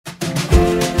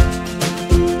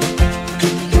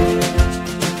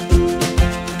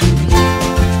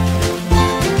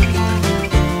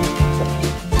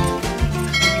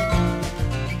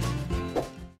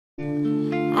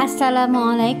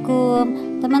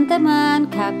Assalamualaikum teman-teman,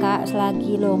 kakak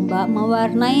lagi lomba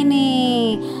mewarnai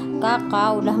nih.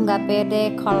 Kakak udah nggak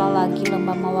pede kalau lagi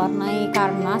lomba mewarnai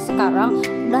karena sekarang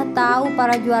udah tahu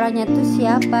para juaranya itu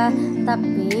siapa.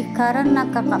 Tapi karena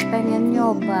kakak pengen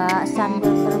nyoba sambil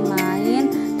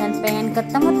bermain dan pengen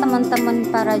ketemu teman-teman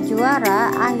para juara,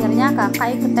 akhirnya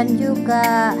kakak ikutan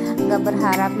juga. Nggak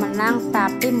berharap menang,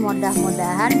 tapi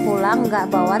mudah-mudahan pulang nggak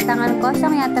bawa tangan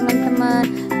kosong ya teman-teman.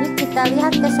 Yuk kita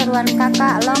lihat keseruan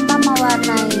kakak lomba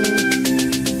mewarnai.